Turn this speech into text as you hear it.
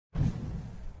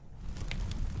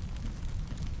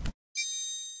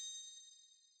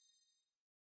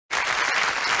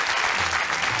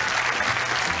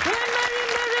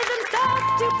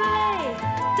say,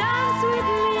 dance with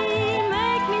me,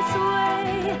 make me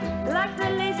sway, like the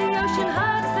lazy ocean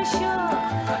hugs the shore.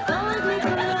 Hold me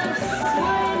close,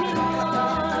 sway me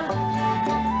more.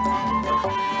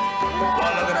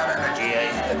 Well, look at that energy,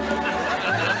 eh?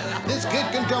 This kid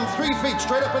can jump 3 feet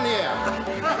straight up in the air.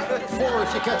 4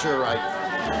 if you catch her right.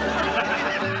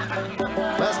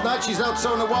 Last night she's out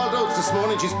sowing the wild oats. This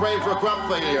morning she's praying for a crop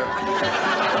failure.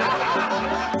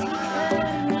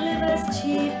 Live as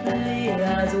cheaply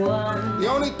as one. The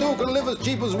only two can live as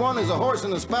cheap as one is a horse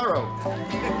and a sparrow.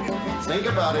 Think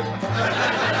about it.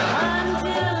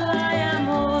 Until I am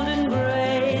old and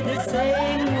grey, the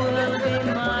same will be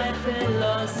my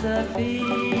philosophy.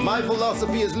 My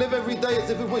philosophy is live every day as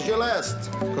if it was your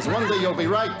last. Because one day you'll be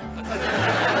right.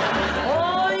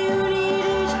 All you need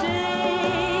each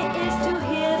day is to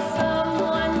hear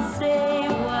someone say,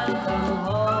 welcome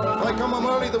home. If I come home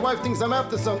early, the wife thinks I'm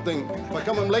after something. If I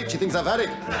come home late, she thinks I've had it.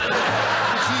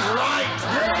 She's right.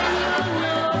 Then you'll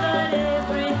know that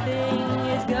everything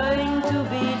is going to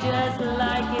be just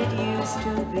like it used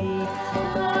to be.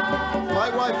 My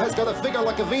wife has got a figure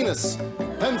like a Venus.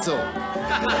 Pencil.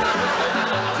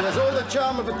 She has all the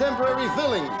charm of a temporary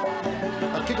filling.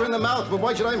 I'll kick her in the mouth, but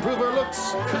why should I improve her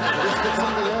looks? Just get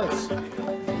something else.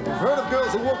 I've heard of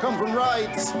girls who walk home from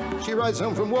rides. She rides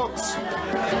home from walks.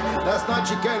 Last night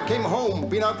she came home,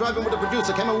 been out driving with the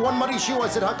producer, came in one muddy shoe. I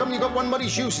said, how come you got one muddy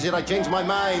shoe? She said, I changed my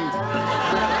mind.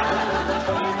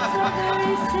 It's a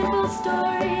very simple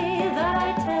story that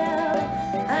I tell,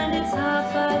 and it's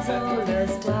half as old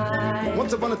as time.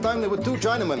 Once upon a time there were 2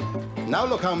 Chinamen. Now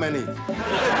look how many. Of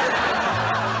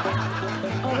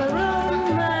a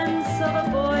romance of a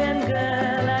boy and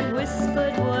girl, and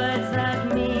whispered words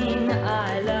that mean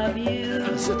I love you.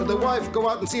 I said to the wife, go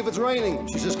out and see if it's raining.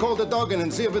 She says, call the dog in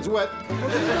and see if it's wet.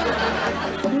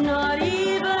 Not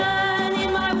even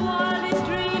in my wildest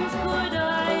dreams could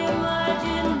I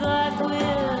imagine that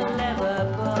we'll ever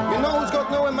part. You know who's got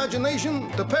no imagination?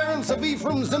 The parents of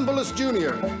Ephraim Zimbalist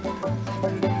Jr.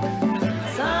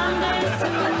 Someday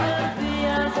soon we'll be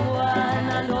as one,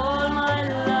 and all my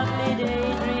lovely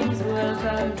daydreams will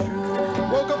come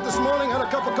true. Woke up this morning, had a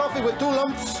cup of coffee with 2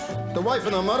 lumps. The wife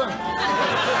and her mother.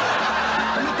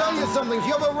 Let me tell you something. If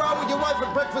you have a row with your wife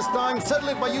at breakfast time, settle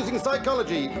it by using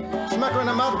psychology. Smack her in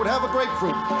the mouth with half a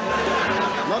grapefruit.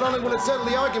 Not only will it settle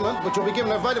the argument, but you'll be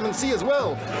giving her vitamin C as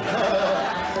well.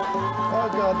 Oh,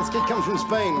 God, this kid comes from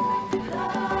Spain.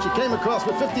 She came across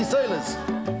with 50 sailors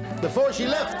before she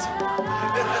left.